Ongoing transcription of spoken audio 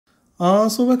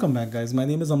So welcome back guys, my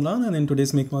name is Amlan and in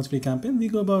today's Make Mods Free campaign we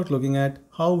go about looking at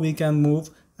how we can move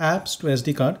apps to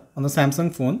SD card on the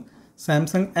Samsung phone,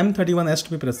 Samsung m31s to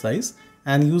be precise,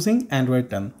 and using Android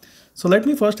 10. So let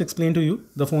me first explain to you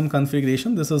the phone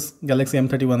configuration. This is Galaxy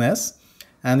M31s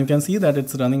and you can see that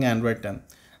it's running Android 10.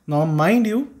 Now mind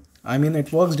you,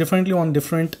 it works differently on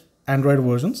different Android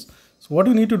versions. So what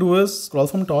you need to do is scroll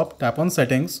from top, tap on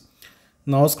settings.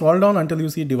 Now scroll down until you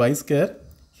see device care.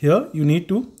 Here you need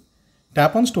to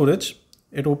tap on storage.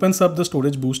 It opens up the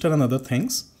storage booster and other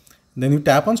things. Then you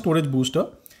tap on storage booster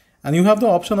and you have the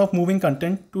option of moving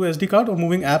content to SD card or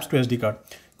moving apps to SD card.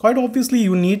 Quite obviously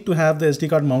you need to have the SD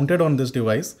card mounted on this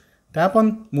device. Tap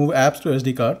on move apps to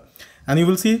SD card and you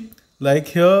will see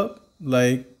you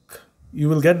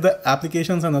will get the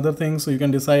applications and other things, so you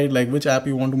can decide which app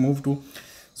you want to move to.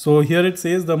 So here it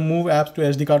says the move apps to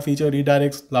SD card feature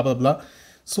redirects blah blah blah.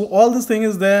 So all this thing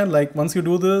is there. Once you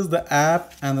do this, the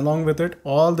app and along with it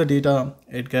all the data,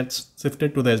 it gets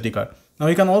shifted to the SD card. Now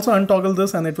you can also untoggle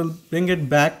this and it will bring it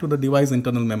back to the device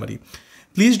internal memory.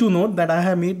 Please do note that I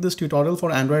have made this tutorial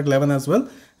for Android 11 as well,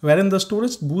 wherein the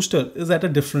storage booster is at a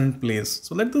different place.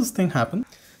 So let this thing happen.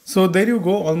 So there you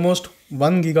go, almost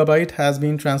 1 GB has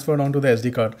been transferred onto the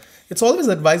SD card. It's always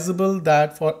advisable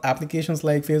that for applications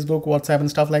like Facebook, WhatsApp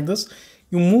and stuff like this,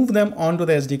 you move them onto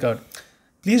the SD card.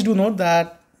 Please do note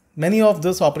that many of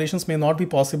these operations may not be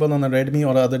possible on a Redmi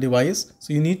or other device.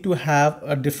 So you need to have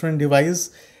a different device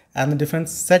and a different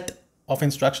set of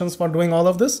instructions for doing all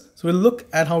of this. So we'll look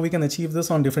at how we can achieve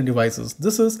this on different devices.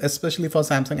 This is especially for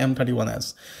Samsung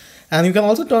M31s. And you can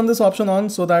also turn this option on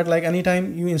so that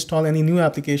anytime you install any new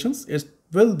applications, it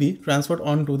will be transferred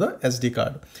onto the SD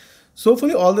card. So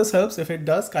hopefully all this helps. If it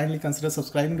does, kindly consider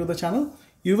subscribing to the channel.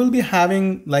 You will be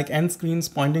having end screens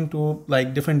pointing to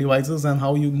different devices and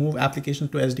how you move applications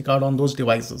to SD card on those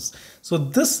devices. So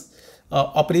this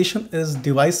operation is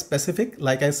device specific.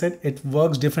 Like I said, it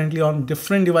works differently on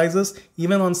different devices,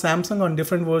 even on Samsung, on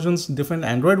different versions, different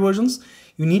Android versions.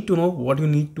 You need to know what you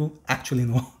need to actually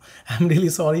know. I'm really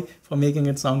sorry for making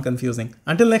it sound confusing.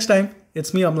 Until next time,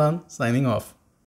 it's me Amlan signing off.